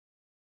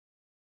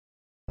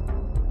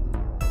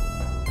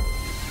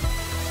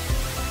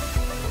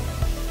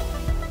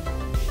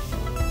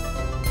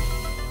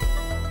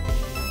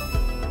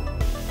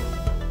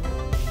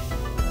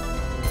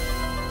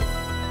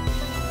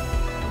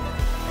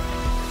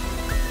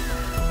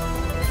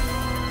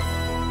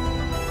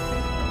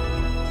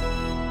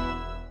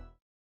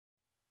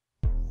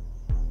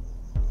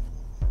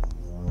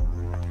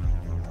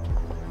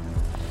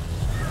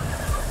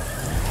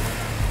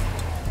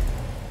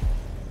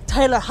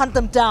Taylor, hunt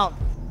them down.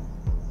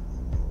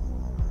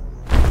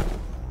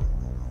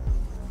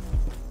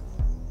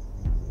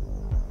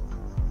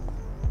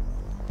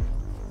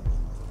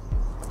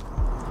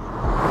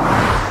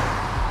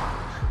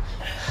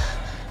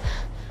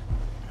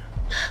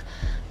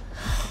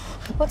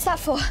 What's that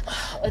for?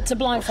 It's a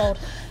blindfold.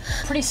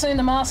 Pretty soon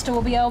the Master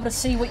will be able to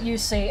see what you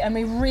see, and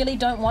we really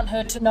don't want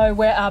her to know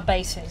where our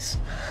base is.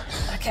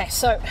 Okay,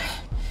 so,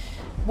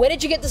 where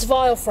did you get this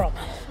vial from?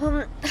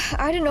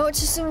 I don't know, it's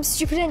just some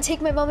stupid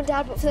antique my mum and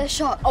dad bought for their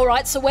shop.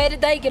 Alright, so where did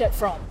they get it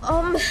from?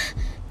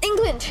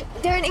 England.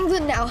 They're in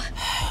England now.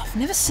 I've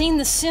never seen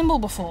this symbol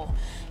before.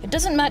 It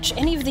doesn't match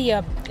any of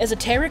the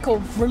esoteric or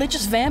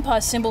religious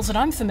vampire symbols that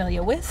I'm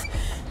familiar with.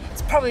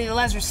 It's probably the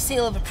Lazarus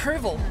seal of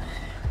approval.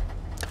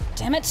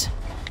 Damn it.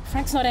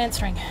 Frank's not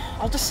answering.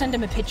 I'll just send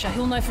him a picture.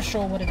 He'll know for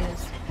sure what it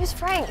is. Who's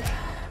Frank?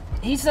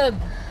 He's the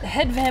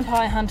head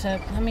vampire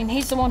hunter. I mean,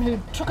 he's the one who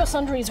took us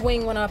under his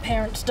wing when our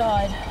parents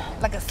died.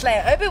 Like a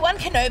Slayer. Obi-Wan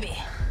Kenobi.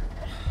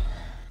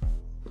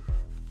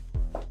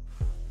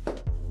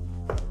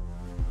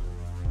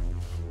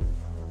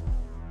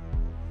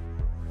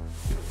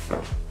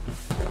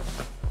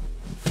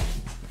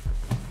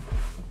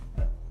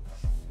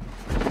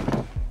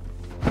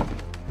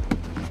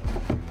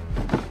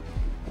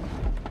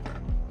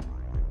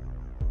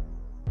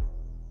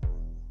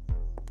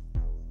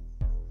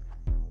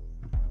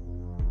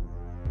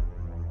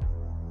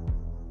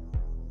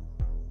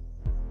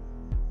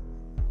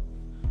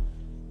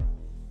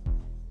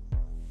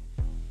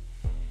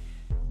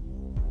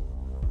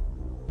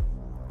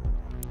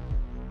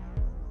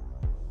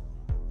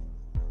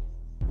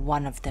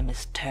 One of them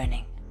is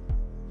turning.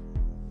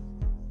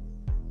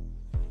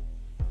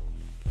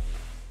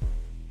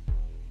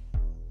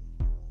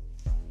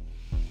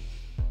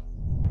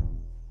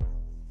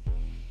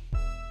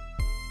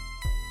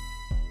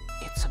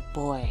 It's a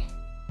boy,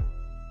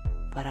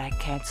 but I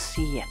can't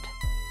see it.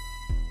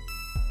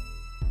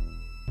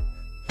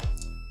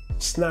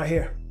 It's not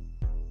here.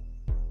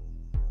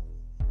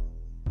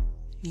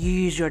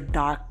 Use your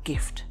dark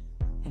gift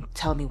and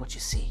tell me what you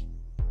see.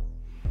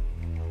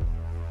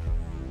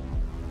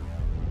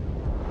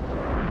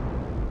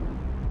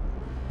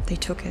 They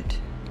took it.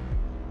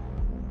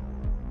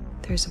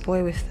 There's a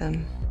boy with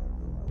them.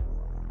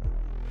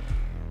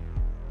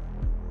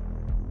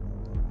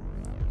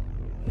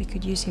 We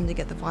could use him to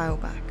get the vial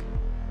back.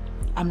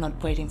 I'm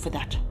not waiting for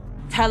that.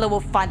 Taylor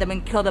will find them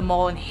and kill them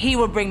all, and he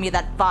will bring me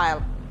that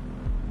vial.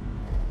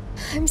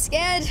 I'm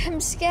scared.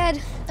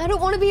 I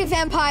don't want to be a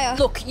vampire.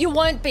 Look, you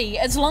won't be.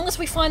 As long as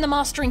we find the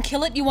Master and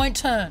kill it, you won't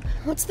turn.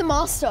 What's the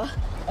Master?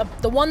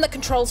 The one that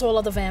controls all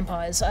other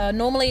vampires.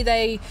 Normally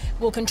they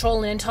will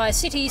control an entire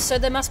city, so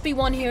there must be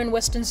one here in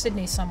Western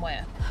Sydney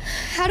somewhere.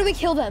 How do we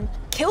kill them?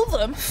 Kill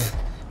them?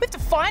 We have to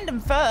find them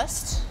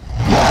first.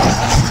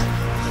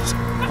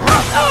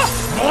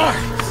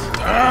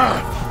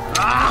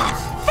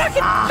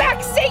 Fucking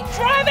backseat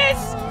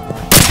drivers!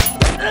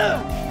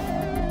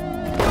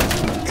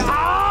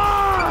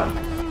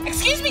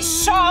 Excuse me,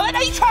 Charlotte,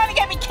 are you trying to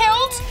get me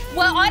killed?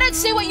 Well, I don't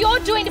see what you're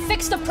doing to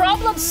fix the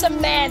problem,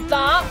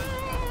 Samantha.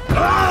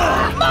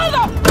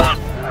 Motherfucker!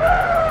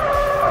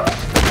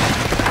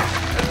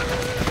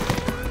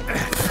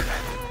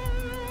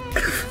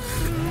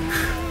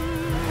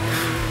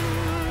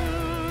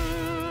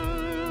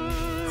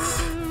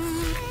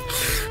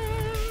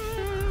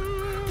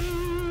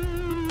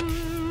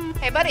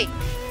 Hey, buddy,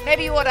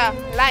 maybe you ought to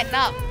lighten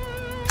up.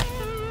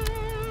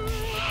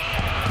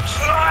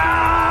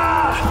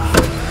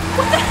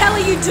 What the hell are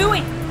you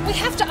doing? We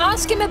have to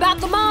ask him about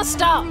the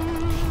Master.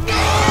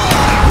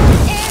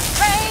 It's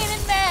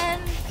raining men.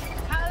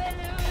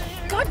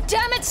 Hallelujah. God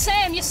damn it,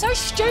 Sam, you're so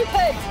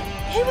stupid.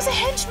 He was a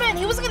henchman.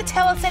 He wasn't going to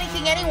tell us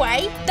anything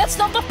anyway. That's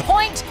not the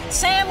point.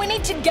 Sam, we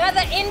need to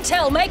gather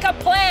intel, make a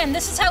plan.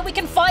 This is how we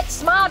can fight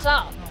smarter.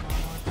 Are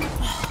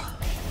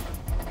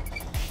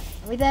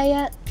we there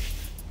yet?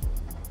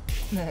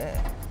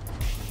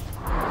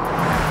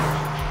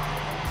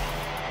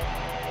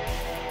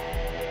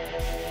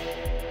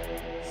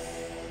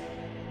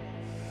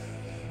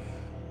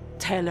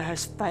 Taylor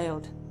has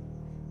failed.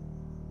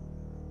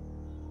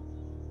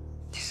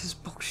 This is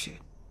bullshit.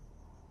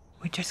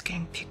 We're just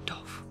getting picked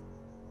off.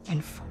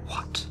 And for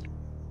what?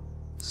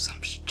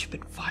 Some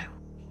stupid vial.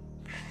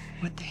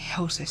 What the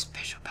hell's so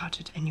special about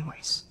it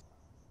anyways?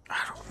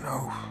 I don't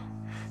know.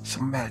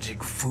 Some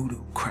magic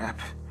voodoo crap.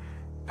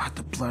 About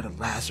the blood of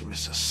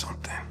Lazarus or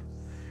something.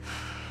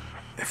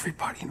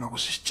 Everybody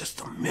knows it's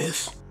just a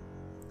myth.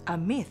 A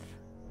myth?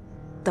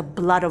 The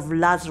blood of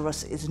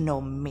Lazarus is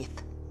no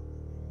myth.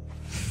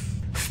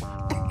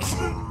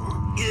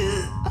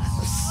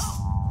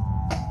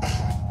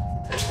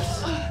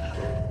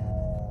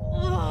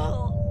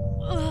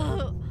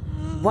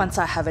 Once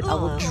I have it, I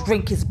will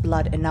drink his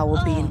blood and I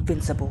will be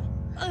invincible.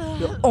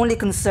 Your only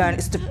concern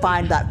is to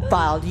find that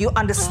vial. Do you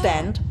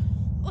understand?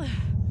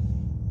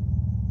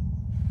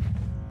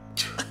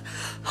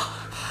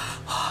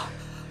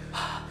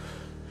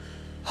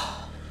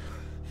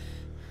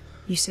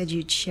 You said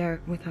you'd share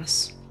it with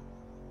us.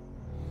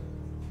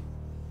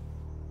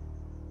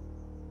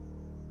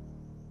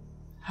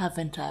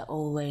 Haven't I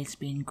always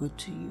been good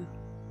to you?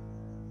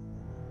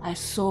 I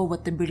saw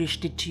what the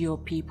British did to your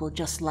people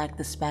just like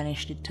the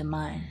Spanish did to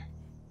mine.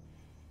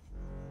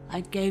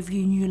 I gave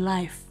you new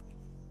life.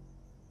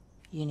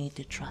 You need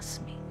to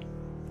trust me.